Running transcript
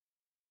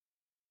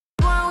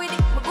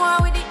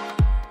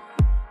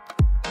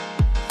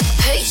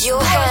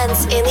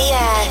hands in the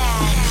air.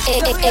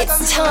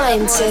 It's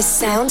time to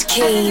sound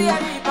keen.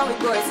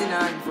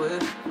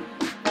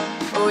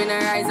 Oh, in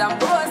our eyes and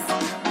boast.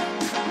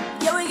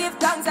 Yeah, we give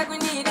thanks like we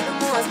need it the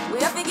most. We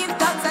have to give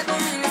thanks like we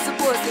really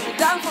supposed to be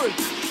thankful.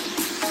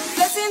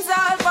 Blessings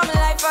all for my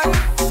life and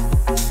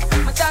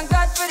I thank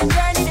God for the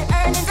journey, the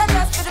earnings and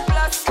just for the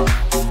plus.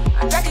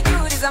 And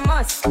gratitude is a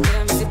must.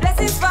 Yeah, me see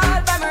blessings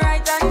fall by my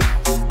right hand.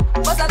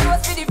 But I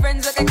toast for the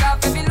friends that take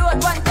off every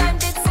load. One time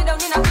did sit down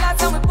in a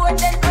class and we both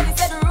then police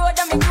said the road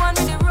and me go on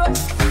with the road.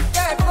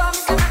 Third form,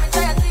 me say me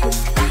try a thing.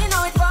 And you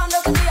know it found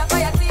out to be a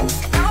fire team.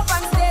 Now up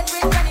on stage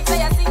with Panic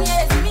say a sing.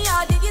 Yeah, see me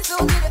all dig it so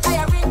give it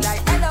higher ring.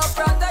 Like hello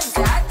brother, you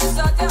say I had to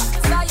shut you.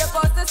 Saw your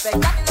poster,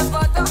 spectacular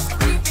photo.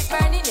 Keep it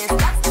burning, yes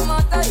that's the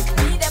motto. If you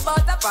need a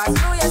butter, pass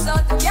through your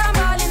soul. Yeah,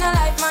 I'm all in a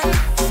life man.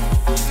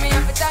 Me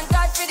have to thank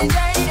God for the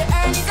journey, the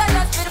earnings and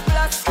just for the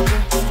plus.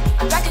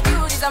 And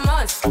gratitude is a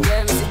must.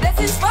 Yeah, me see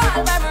blessings fall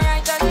by my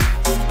right hand.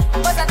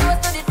 But I toast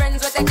to the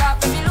friends who take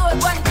off every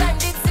load. One time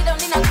did sit down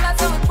in a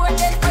class and we poured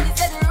then police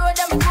said the road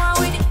and we go on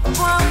with it,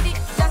 go on with it.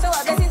 That's how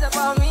our blessings are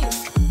for me.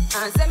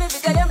 And send me to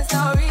tell you my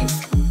story.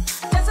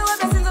 That's how our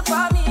blessings are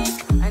for me.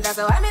 And that's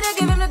how I made to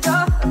give him the go.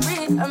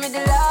 Breathe, I'm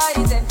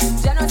delighted.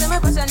 Jah knows my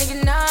passion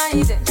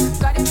ignited.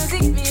 Got the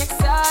music me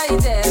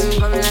excited.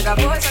 Coming like a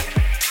boss.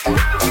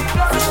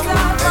 Blessings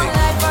all for my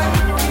life and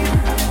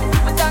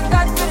I thank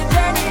God for the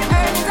journey, the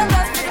earnings and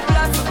just for the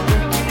plus.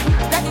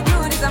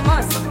 Gratitude is a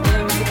must.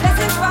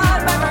 Blessings fall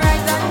by my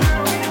right hand.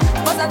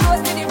 But I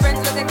toast to the friends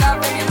who take off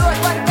every load.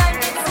 One time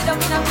they sit down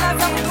in a class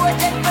and we both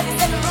then police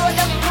said the road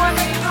and we go on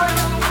with the road.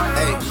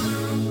 Hey.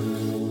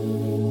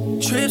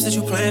 Trips that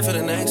you plan for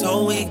the next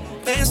whole week.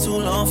 Bands too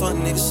long for a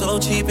nigga so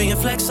cheap. And your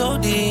flex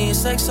OD, your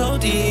sex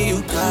OD.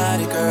 You got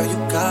it, girl, you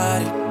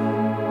got it.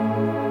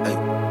 Hey.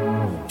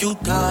 You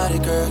got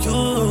it, girl,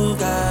 you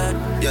got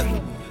it. Yeah.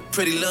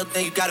 Pretty little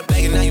thing, you got a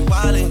bag and now you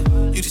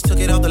wildin'. You just took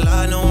it off the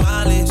line, no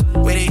mileage.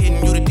 Way they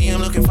hitting you, the DM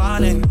looking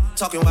violent.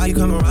 Talking while you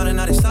come around and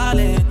now they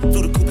silent.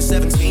 Through the Cooper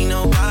 17,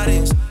 no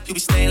guidance. You be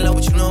staying low,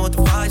 but you know what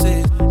the price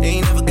is. They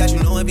ain't never got you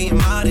know it being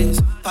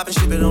modest. Poppin'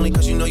 shit, but only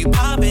cause you know you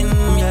poppin',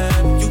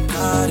 yeah. You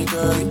got it,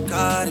 girl, you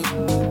got it.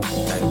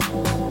 Hey.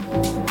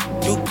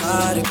 You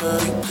got it,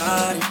 girl, you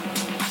got it.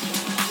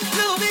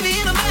 Little baby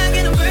in the bag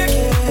and I'm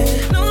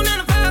working. No 9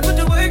 to 5, put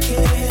the work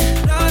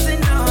in. Dogs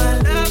and all, I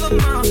love them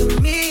all.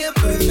 To me, a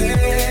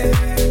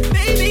perfect.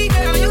 Baby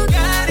girl, you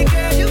got it,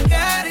 girl, you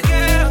got it,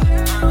 girl.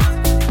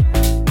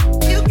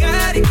 You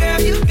got it, girl,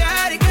 you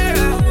got it,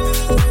 girl.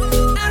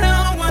 I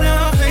don't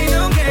wanna play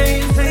no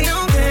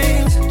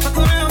games. Fuck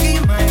around, give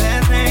you my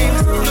last name.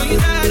 Know you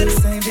got it, the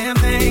same damn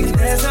thing.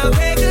 That's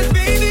okay, cause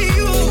baby,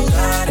 you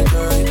got it,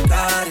 girl, you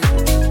got it.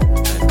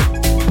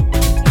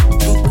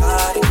 You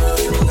got it, girl.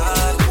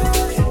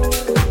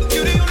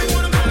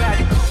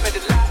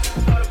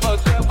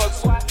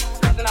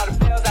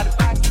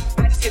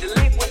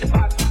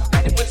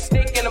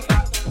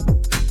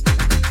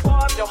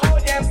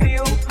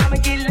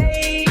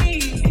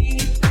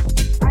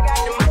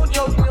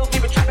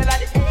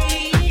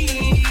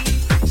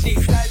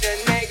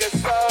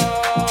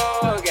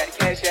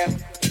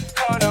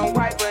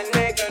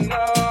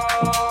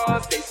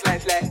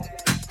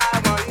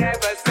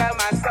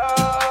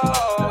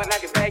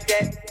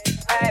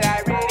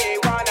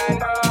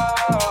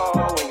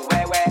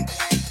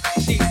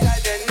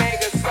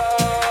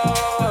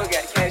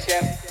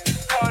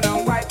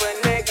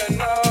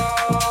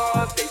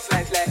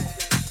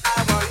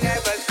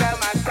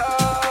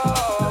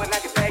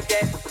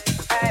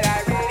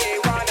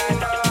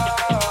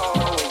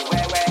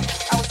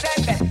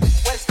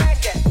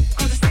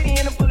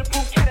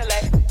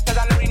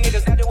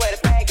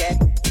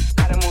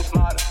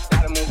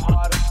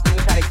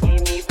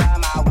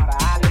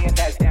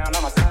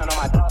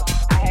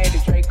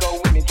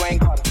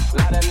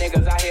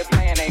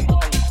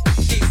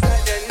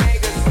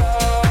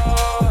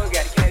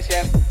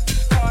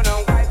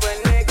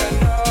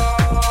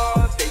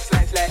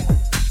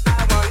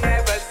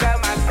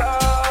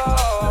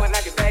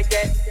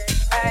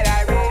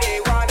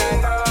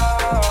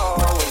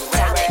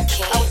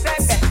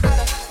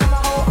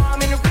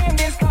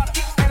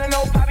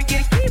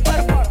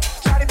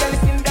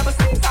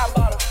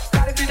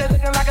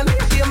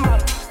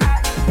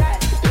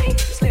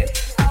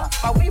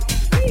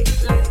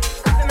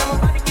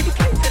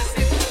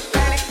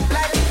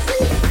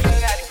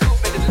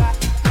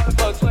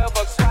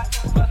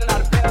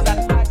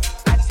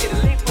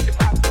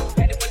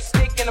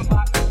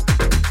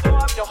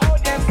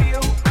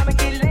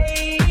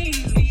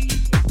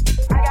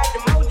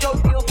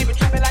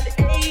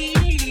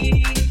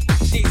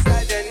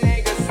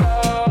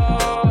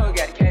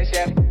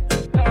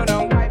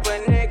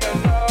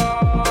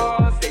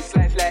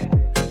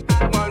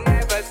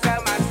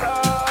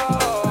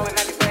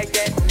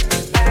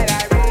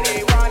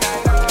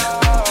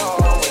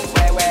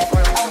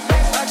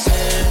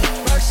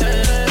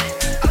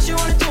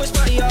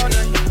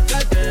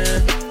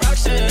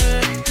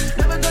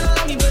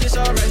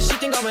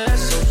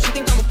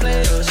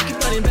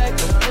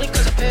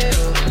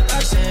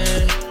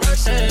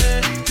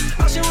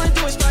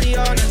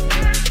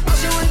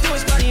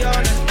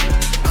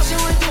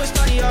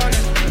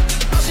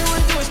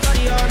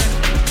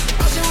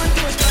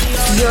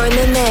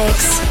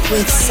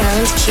 with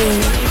Sound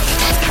King.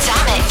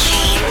 Damn it,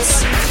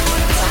 Kings.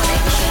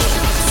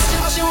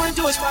 All she wanna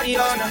do is party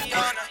all night.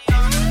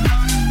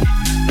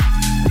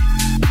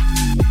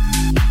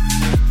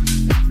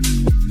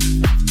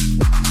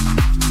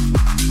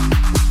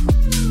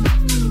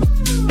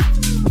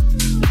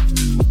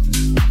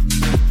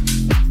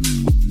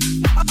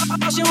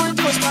 All she wanna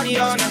do is party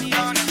all night.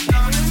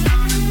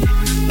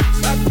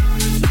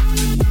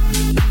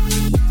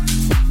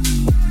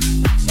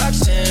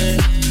 Roxanne.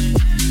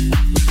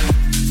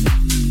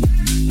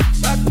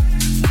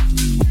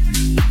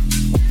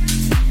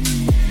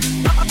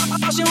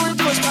 All she wanna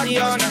do is party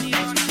all night.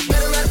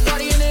 Met her at a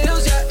party in the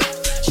hills, yeah.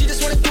 She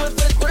just wanna do it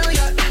for the thrill,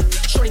 yeah.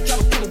 Shorty drop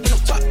a pool, we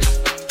don't talk.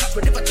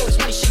 But if I throw this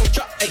money, she gon'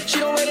 drop. Ay, she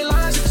don't wait in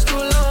lines if it's too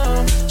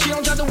long. She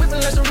don't drop the whip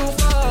unless the roof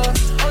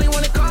off. Only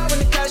wanna call when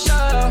the cash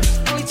out.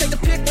 Only take the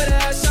pic with her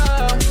ass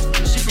out.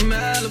 She from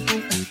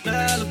Malibu,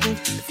 Malibu.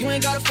 If you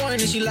ain't got a foreign,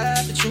 then she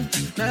laugh at you.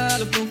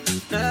 Malibu,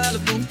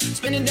 Malibu.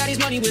 Spending daddy's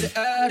money with an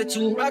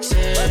attitude.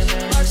 Roxanne,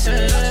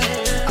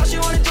 Roxanne. All she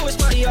wanna do is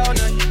party all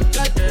night.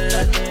 Like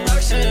that,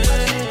 Roxanne.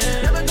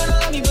 Never gonna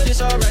love me, but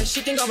it's alright.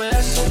 She think I'm an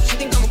asshole, she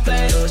think I'm a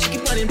player. She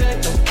keep running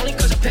back though, only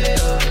cause I pay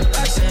her.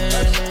 Roxanne,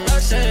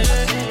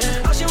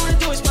 Roxanne. All she wanna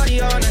do is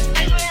party all night.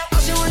 All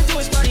she wanna do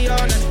is party all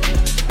night.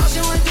 All she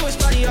wanna do is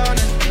party all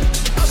night.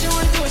 All she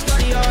wanna do is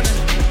party all night.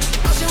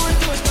 All she wanna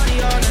do is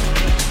party all night.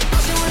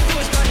 All she wanna do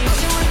is party. All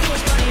she wanna do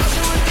is party. All she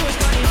wanna do is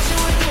party. All she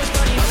wanna do is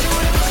party.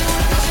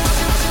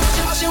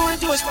 All she wanna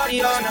do is party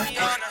all night.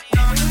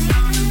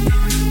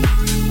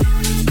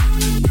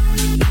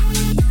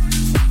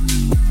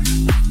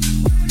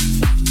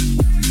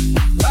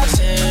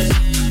 Roxanne,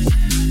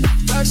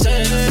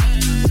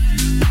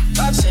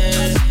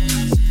 Roxanne.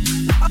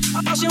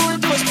 All she wanna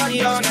do is party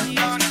all night.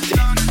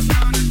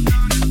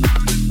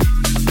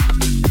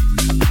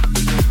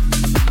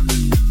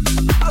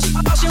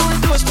 All she wanna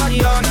do is party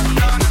all night.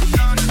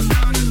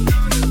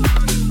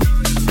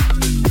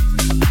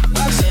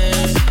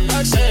 Roxanne,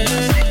 Roxanne.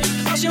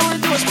 All she wanna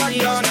do is party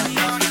all night.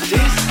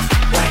 This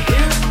right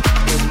here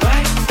is my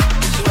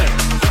sweat.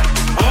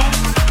 All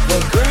the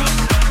girls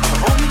are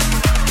on me.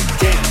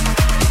 Damn,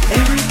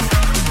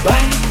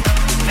 everybody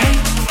pay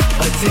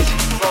attention.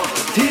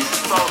 This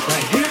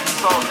right here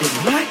is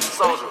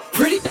my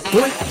pretty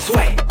boy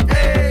swag.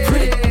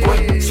 Pretty boy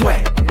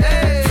swag.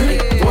 Pretty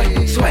boy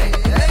swag.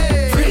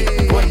 Pretty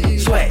boy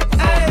swag.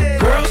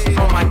 Girls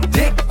on my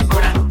dick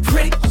when I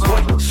pretty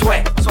boy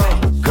swag.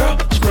 Girl,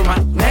 scream my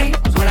name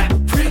when I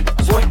pretty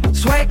boy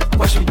swag.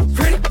 Watch me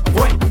pretty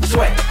boy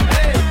swag.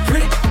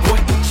 Pretty boy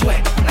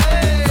swag.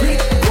 Pretty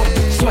boy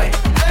swag.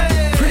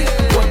 Pretty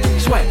boy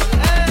swag.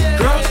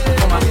 Girls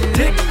on my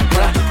dick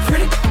when I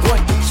pretty boy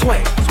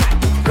swag.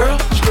 Girl,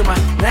 scream my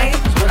name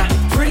when I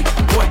pretty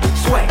boy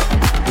swag.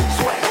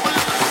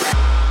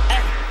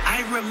 I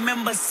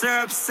remember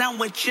syrup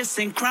sandwiches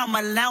and crime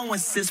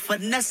allowances.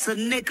 Finesse a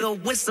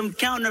nigga with some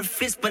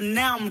counterfeits, but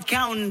now I'm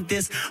counting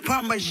this.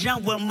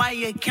 Parmesan where my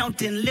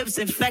accountant lives.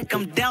 In fact,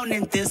 I'm down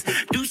in this.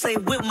 Do say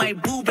with my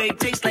boo babe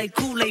tastes like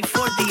Kool-Aid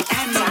for the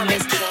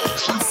analyst.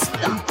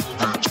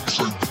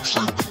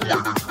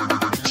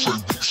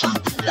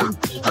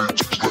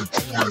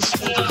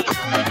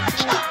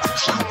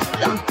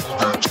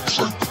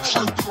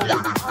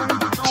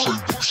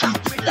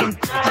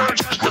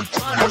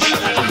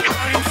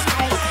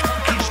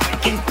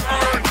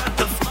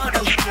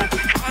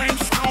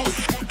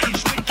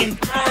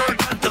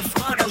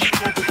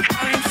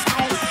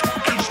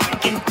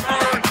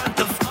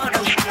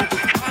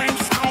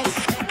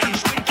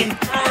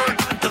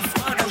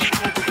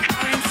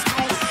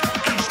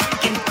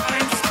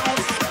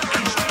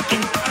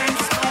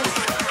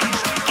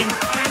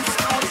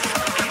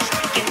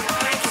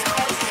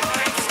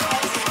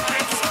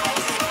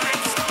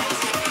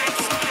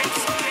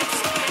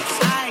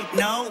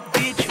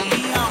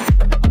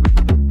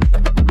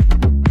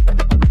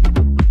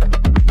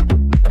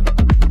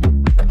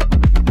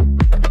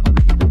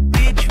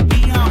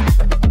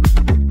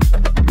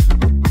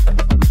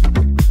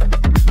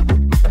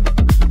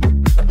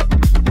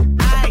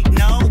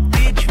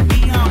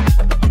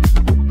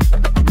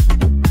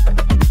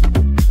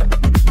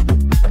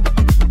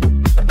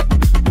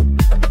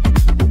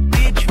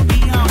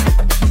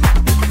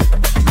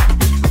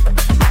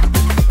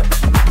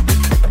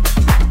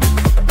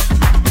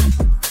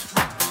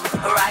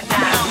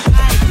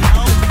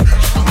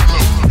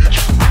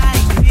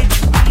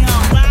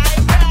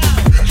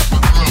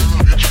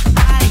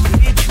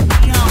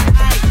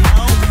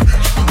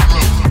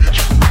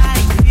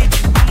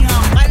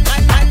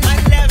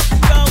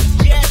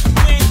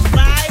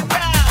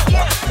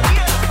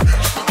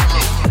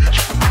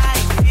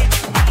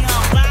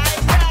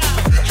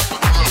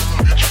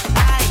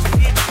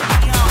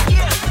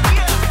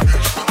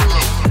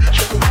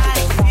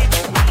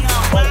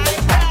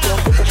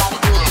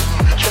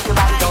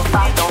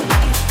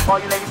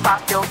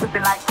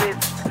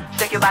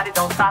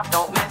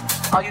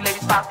 All you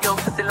ladies pop your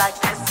pussy like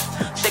this.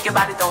 Shake your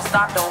body, don't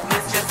stop, don't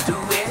miss. Just do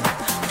it,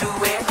 do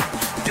it,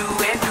 do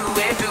it, do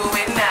it, do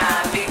it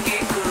now. Lick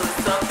it good,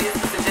 suck this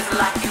pussy just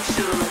like you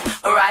should.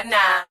 Right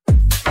now.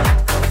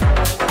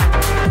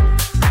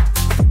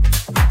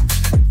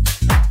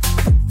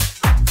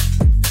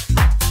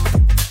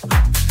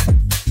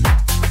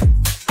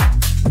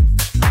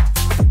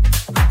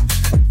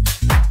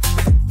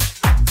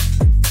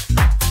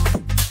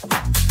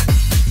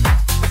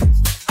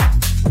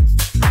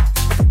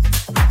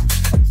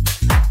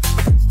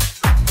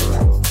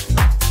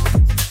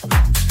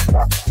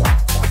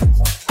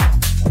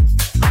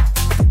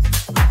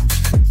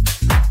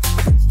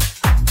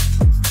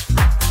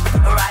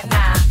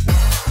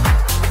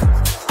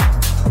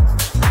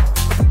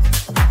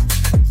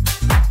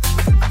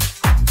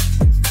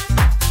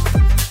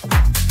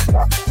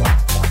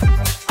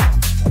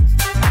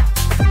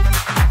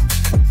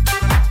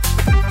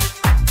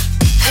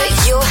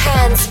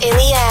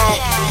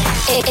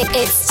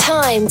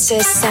 time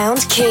to sound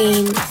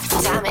keen.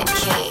 Damn it,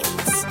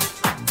 Keens.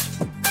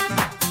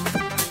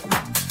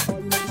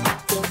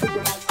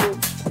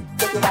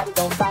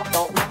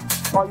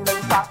 All you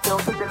ladies pop your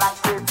pussy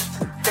like this.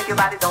 Shake your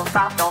body, don't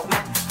stop, don't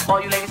miss.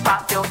 All you ladies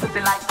pop your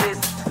pussy like this.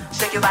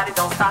 Shake your body,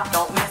 don't stop,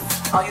 don't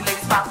miss. All you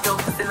ladies pop your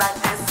pussy like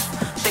this.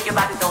 Shake your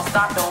body, don't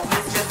stop, don't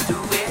miss. Just do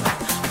it,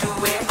 do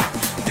it,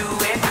 do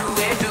it, do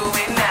it, do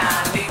it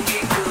now. Lick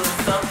it good,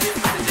 suck this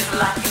pussy just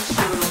like you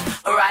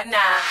should. Right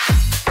now.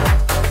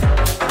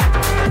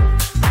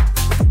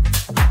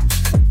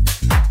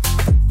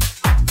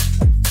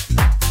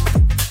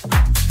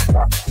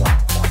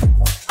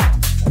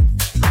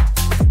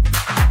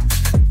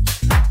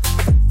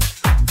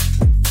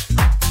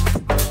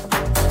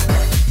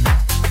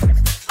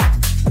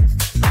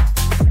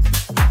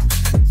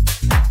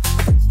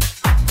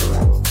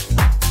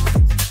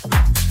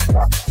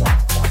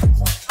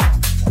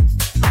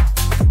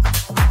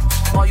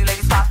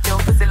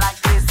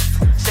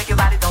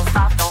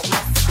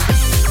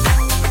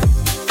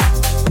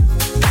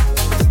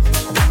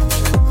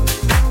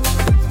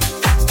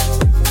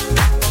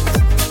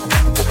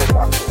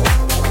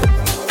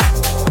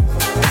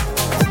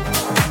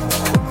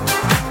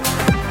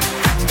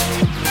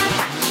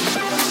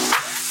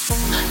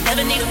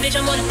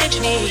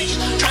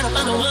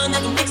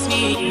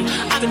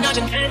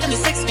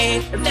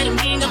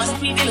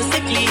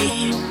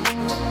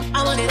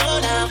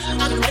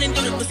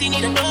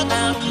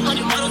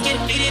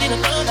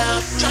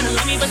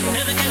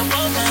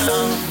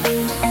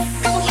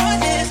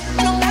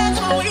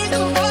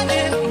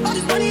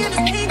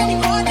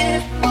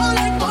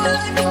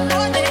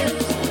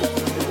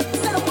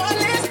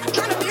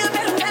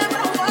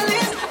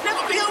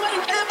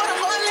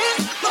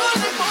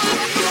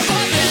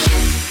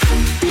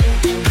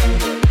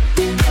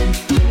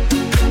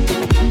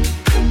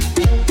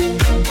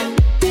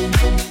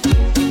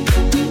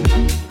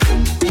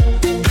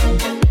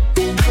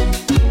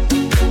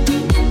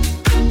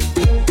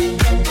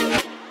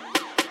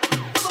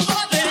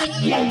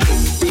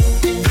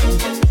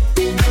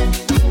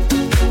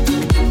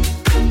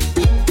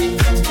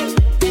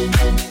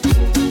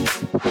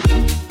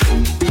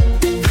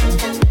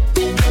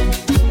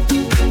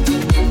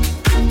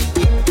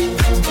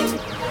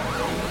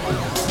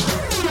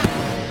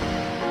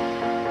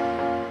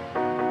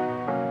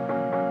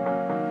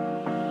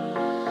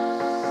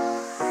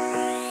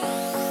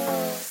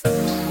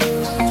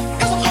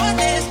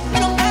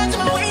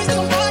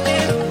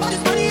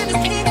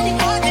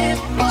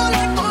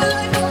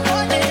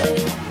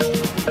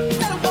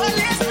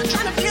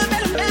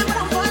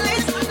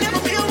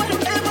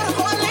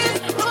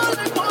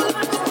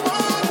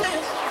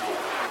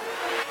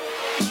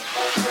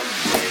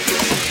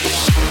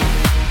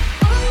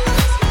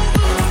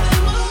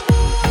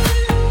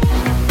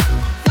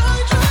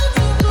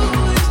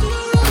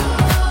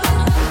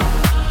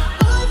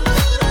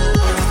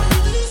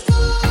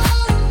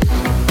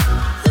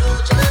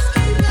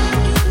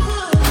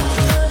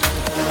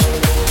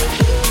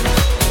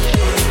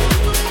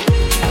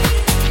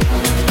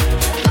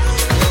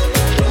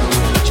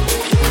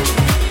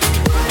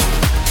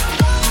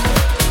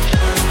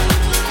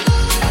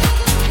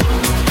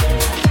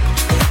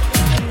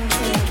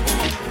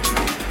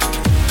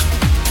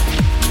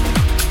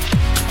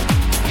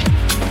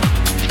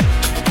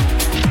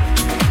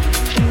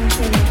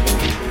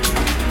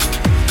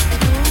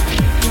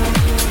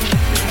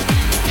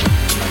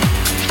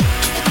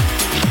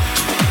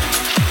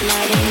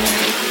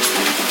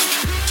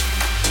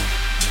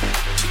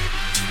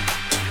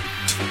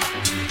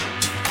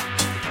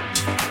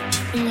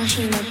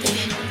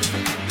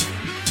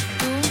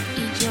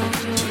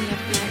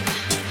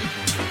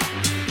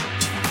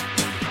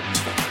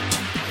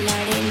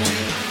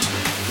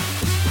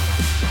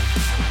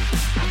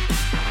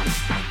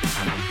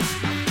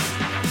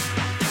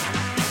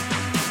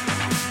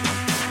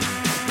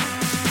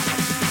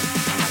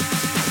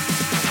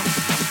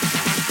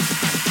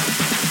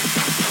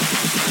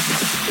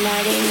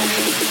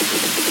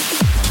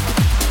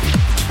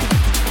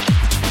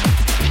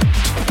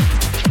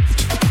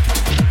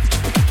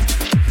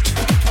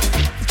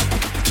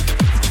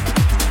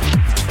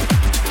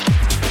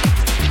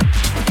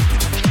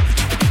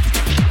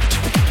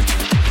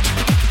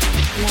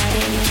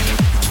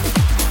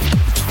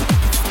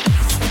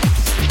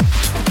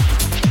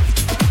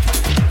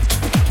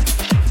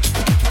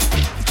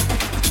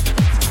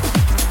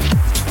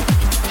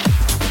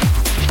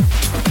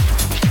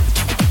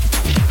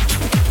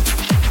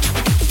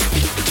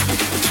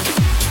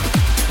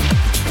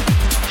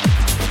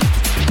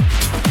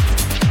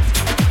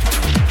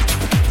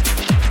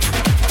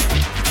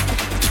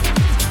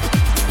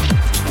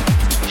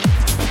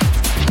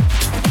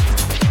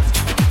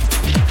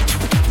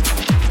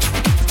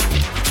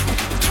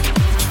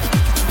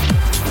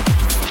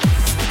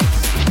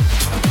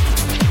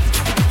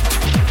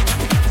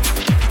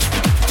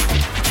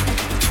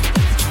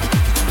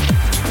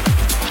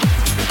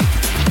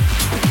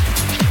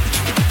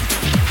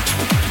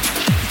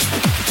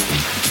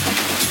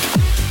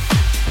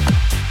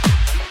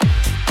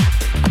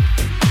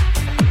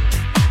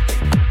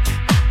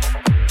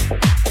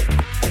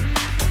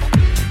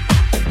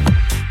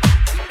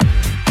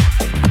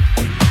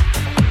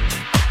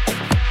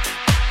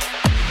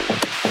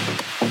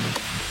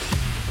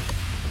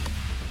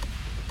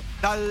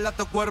 Dale a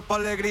tu cuerpo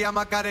alegría,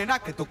 Macarena,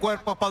 que tu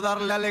cuerpo es para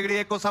darle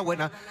alegría y cosas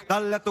buenas.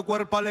 Dale a tu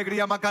cuerpo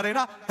alegría,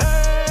 Macarena.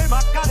 Hey,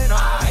 Macarena.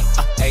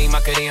 Hey,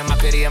 Macarena,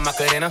 Macarena,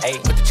 Macarena.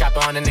 Hey, put the chopper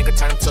on the nigga,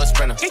 turn him to a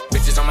sprinter.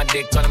 Bitches on my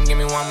dick, tell him give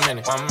me 1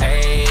 minute.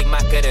 Hey,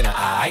 Macarena.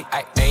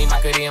 Hey,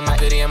 Macarena,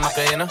 Macarena,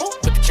 Macarena.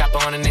 Put the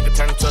chopper on the nigga,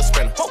 turn him to a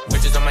sprinter.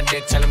 Bitches on my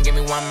dick, tell him give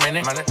me 1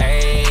 minute.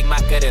 Hey,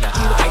 Macarena.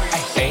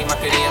 Hey,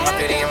 Macarena,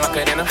 Macarena,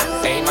 Macarena.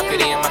 Hey,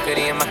 Macarena,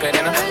 Macarena,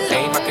 Macarena.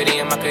 Hey,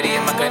 Macarena,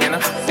 Macarena, Macarena.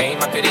 Hey,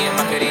 Macarena,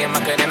 Macarena,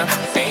 Macarena.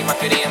 Hey,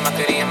 Macarena,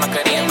 Macarena, Macarena,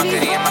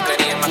 Macarena, Macarena,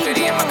 Macarena,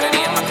 Macarena,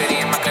 Macarena,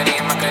 Macarena,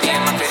 Macarena, Macarena,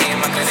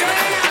 Macarena.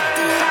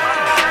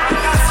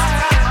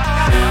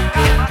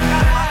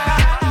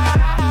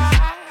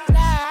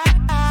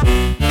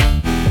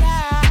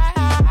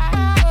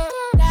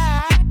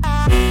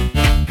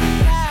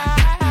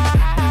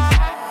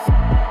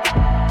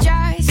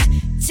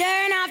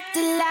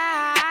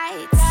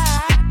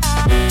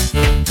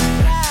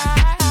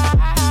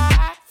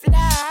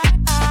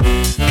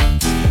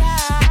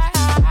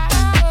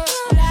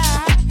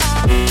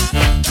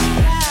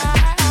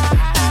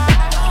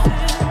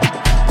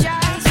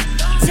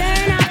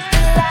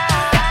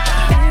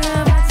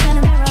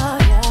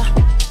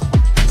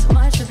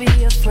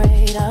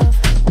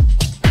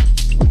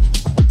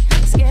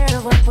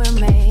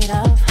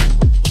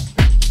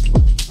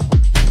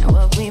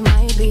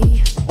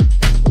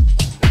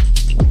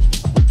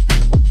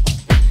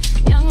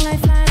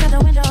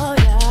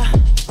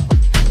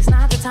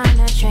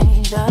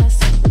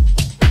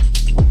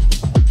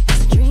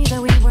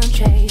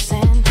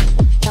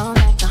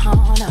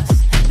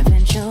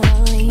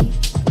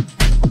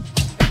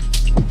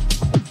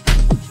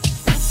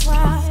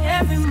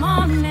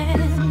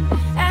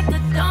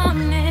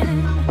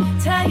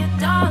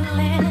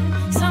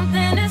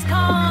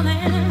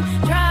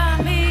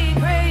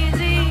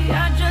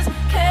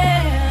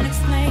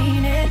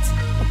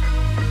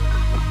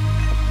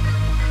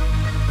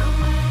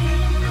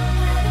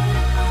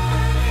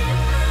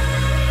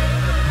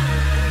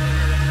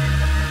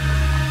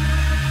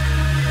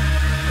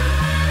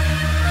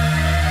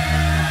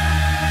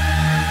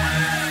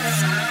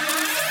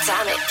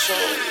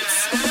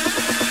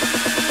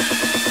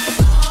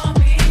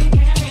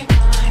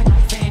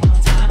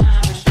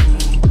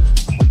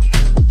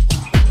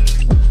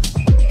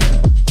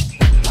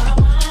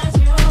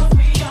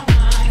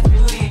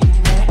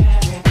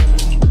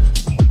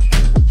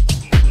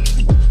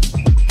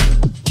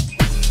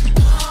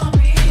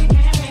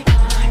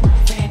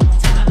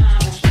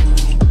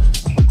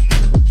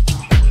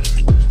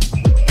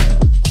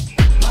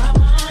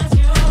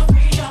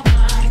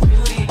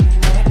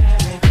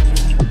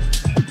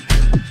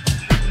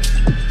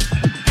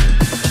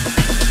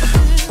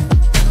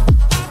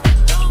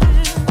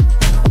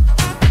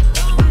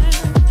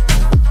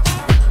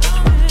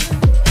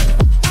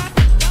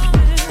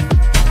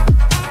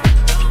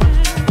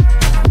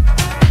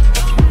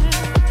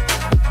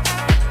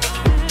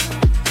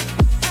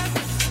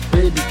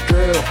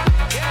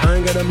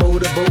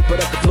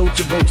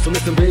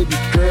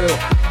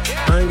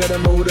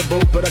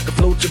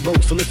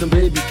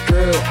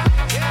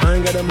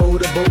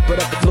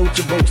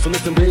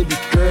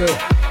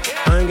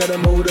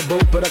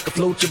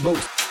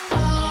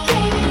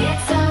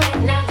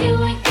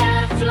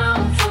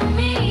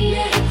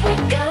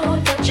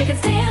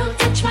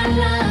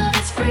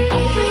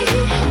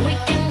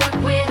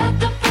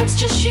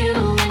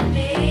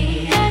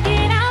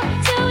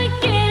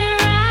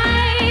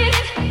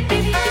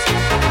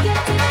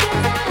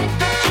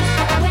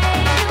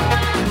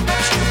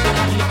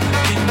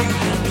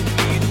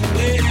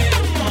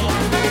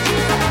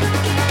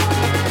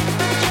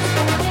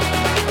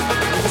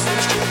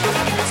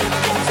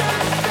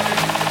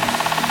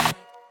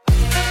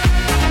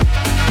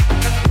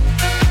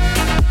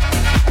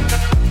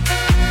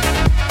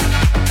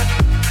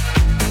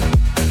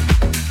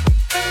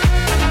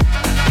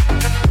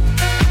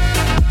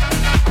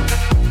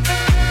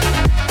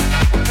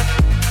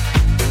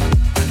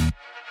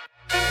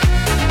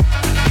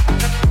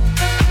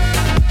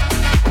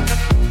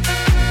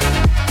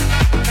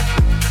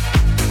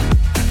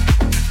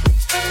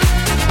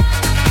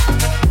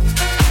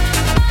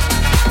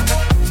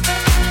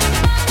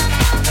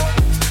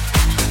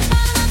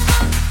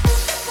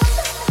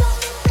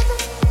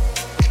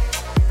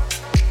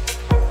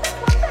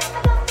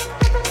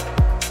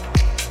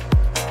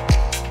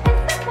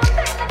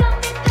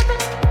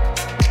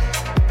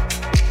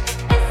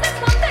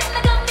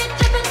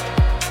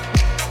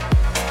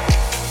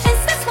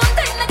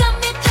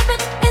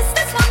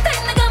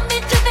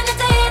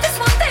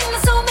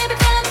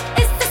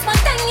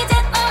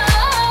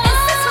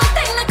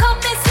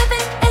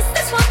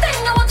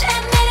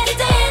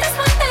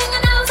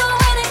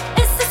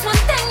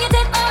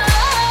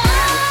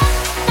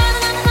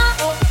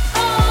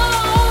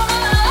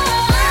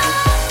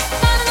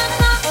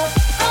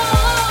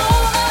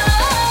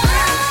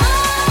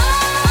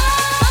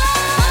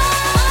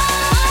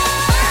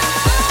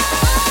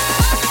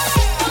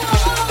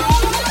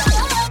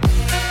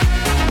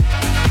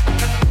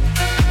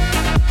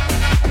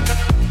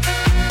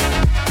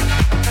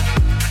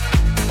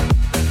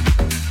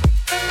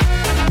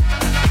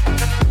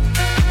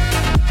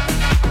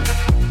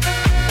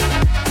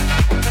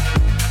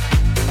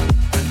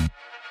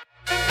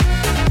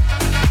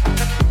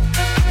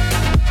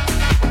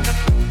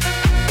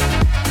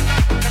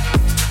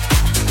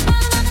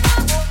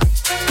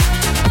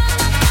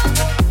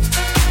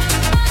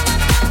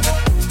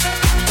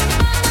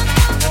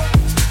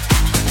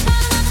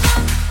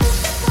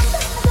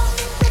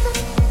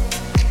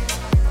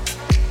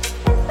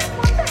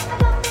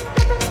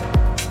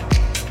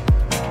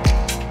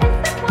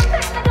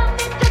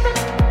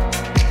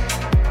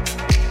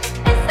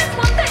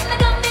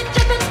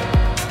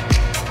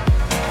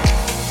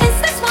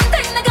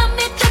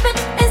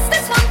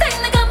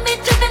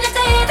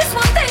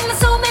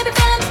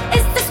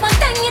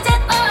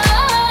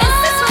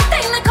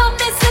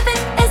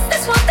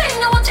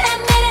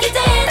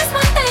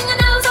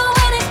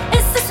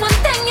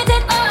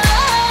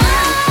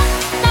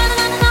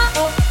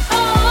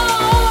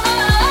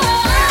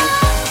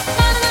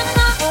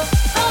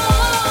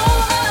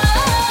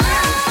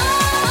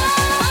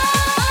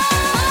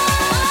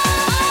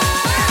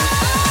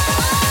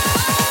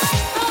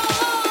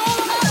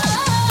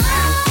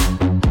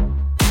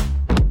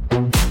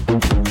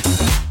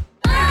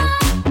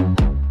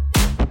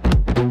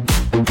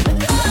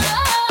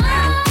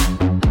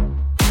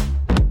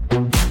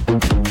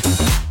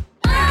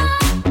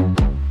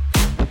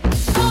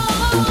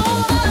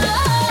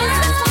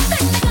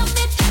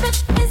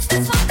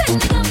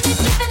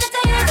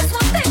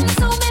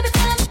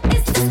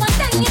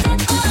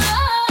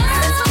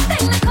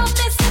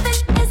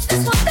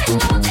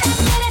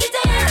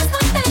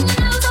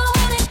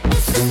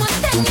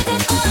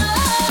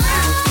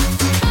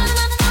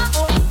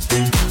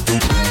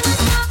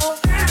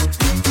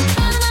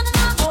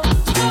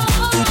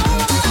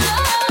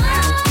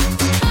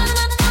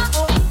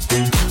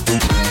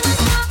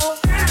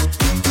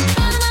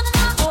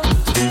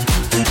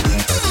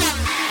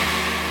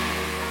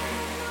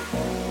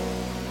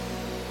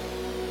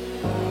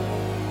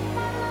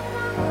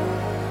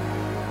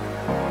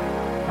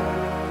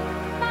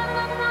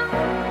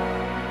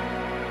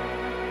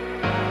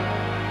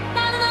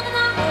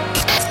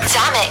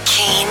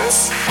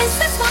 dance. Is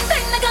this one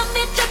thing that got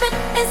me tripping?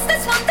 Is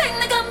this one thing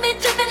that got me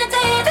tripping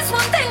today? This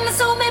one thing that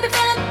soul made me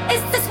feeling.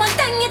 Is this one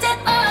thing you did?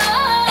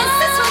 Is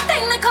this one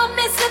thing that caught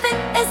me slipping?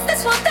 Is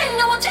this one thing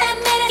I want you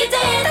admit it? You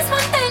did. This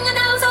one thing and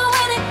I was all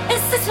with it.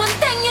 Is this one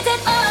thing you did?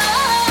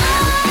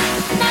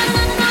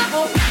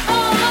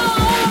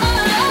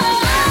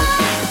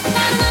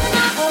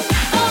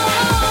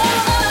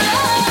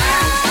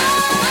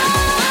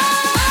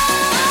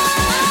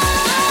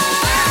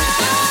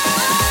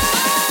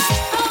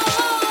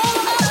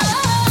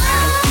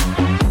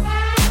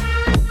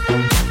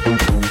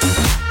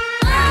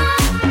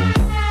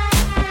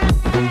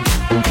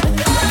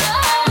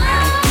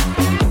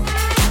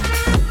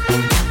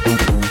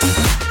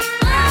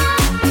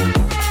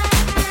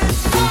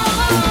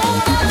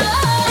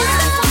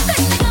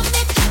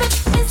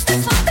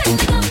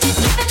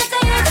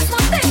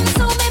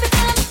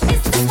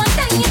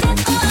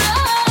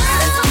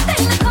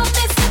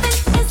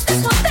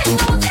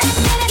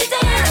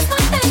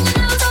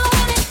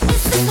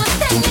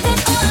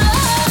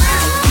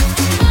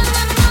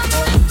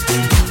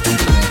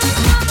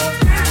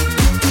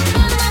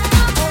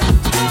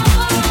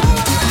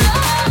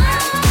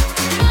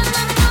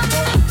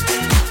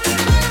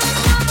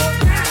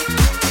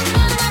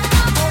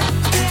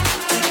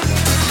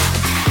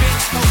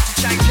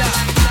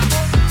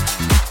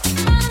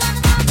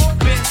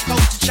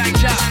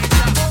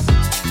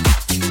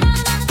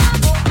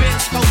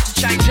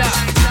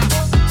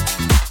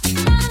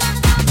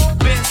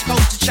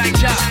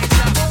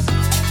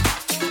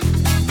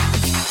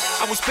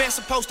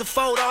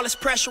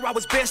 Pressure, I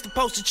was been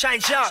supposed to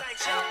change up.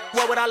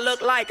 What would I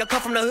look like? I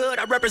come from the hood,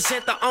 I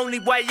represent the only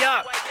way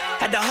up.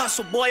 Had to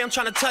hustle, boy, I'm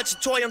trying to touch a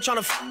toy, I'm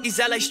trying to these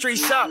LA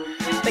streets up.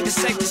 Think it's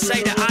safe to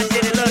say that I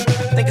didn't look.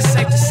 Think it's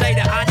safe to say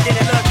that I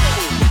didn't look.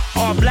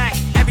 All black,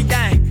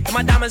 everything, and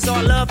my diamonds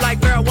all love like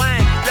Vera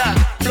Wang. Look,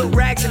 blue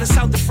rags in the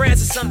south of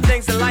France, and some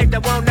things in life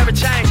that won't never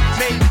change.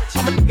 Me,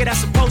 I'm a nigga that's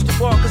supposed to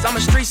walk, cause I'm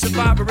a street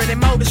survivor and they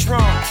mode is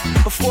wrong.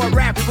 Before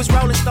rap, it was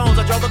Rolling Stones,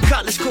 I drove a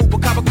Cutlass coupe, a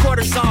copper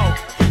quarter zone.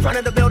 Front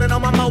of the building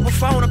on my mobile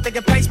phone, I'm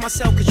thinking pace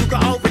myself, cause you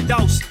can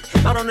overdose.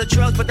 Not on the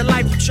drugs, but the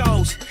life you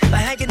chose.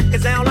 Like hanging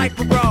niggas, they don't like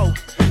parole.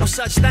 No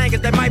such thing as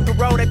they might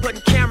parole, they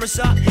putting cameras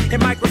up and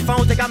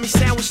microphones, they got me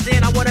sandwiched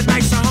in. I want a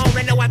nicer home,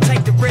 they know I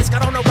take the risk, I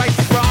don't know right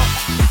from wrong.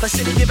 Plus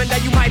any given day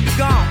you might be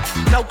gone.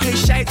 No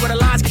cliches where the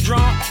lines get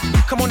drawn.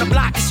 Come on the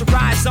block, it's a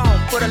ride zone.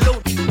 Put a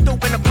loop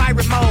in the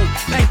pirate mode.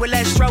 Paint with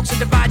less strokes and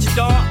divide your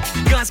dog.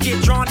 Guns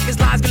get drawn, niggas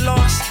lives get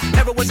lost.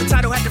 Never was a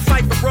title, had to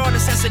fight for broad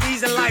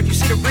necessities in life. You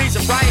see the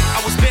reason, right? I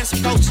was been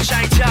supposed to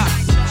change up.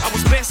 I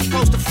was been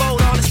supposed to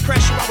fold all this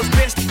pressure. I was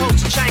been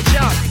supposed to change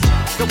up.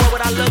 So what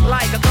would I look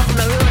like? I come from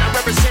the hood, I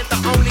represent the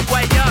only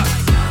way up.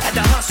 Had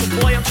to hustle,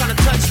 boy, I'm trying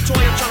to touch the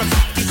toy. I'm trying to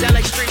these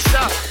LA streets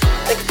up.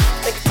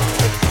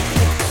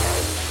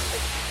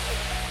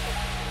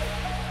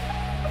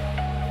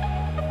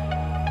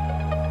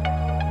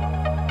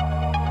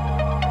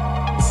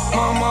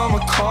 My mama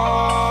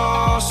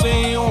called,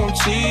 seen you on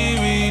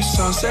TV.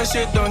 Sunset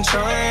shit done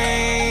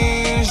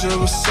changed.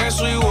 Ever since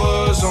we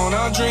was on,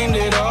 I dreamed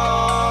it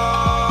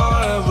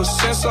all. Ever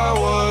since I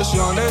was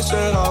young, they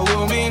said I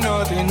will be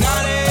nothing.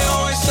 Now they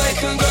always say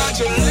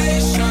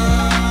congratulations.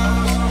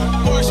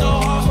 Worked so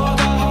hard,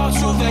 forgot how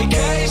to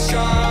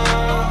vacation.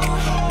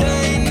 They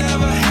ain't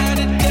never had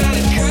a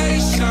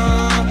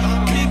dedication.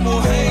 People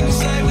hate and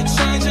say we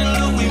changing,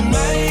 look, we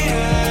made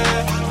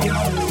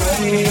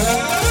it.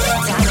 Yeah.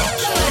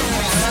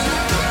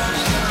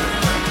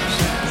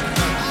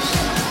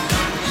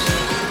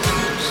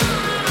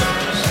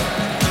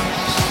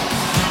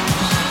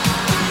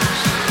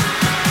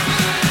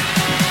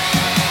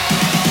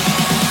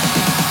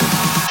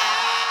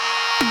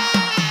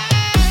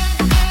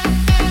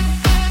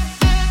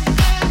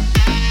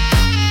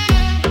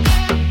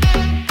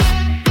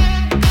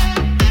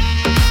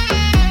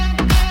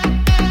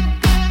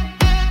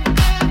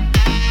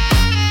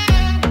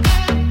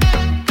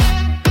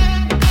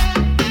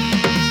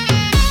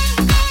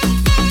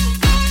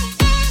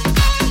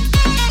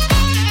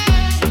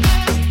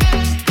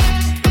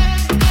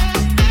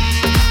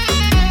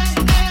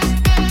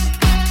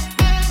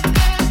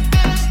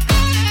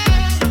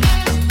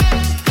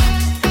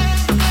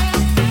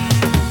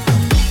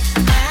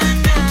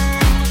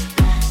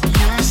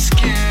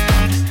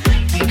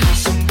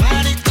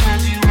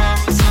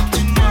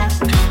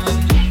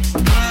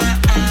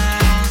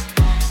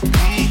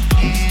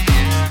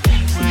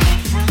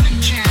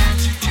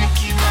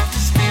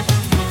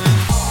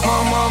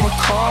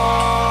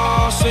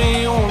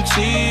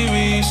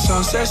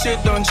 That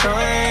shit done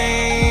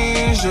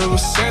changed. Ever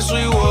since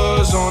we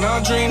was on,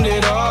 I dreamed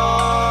it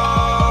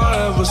all.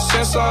 Ever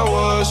since I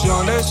was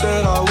young, they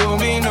said I will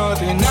be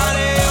nothing. Now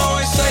they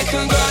always say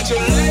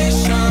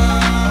congratulations.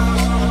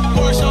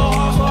 Worked so hard.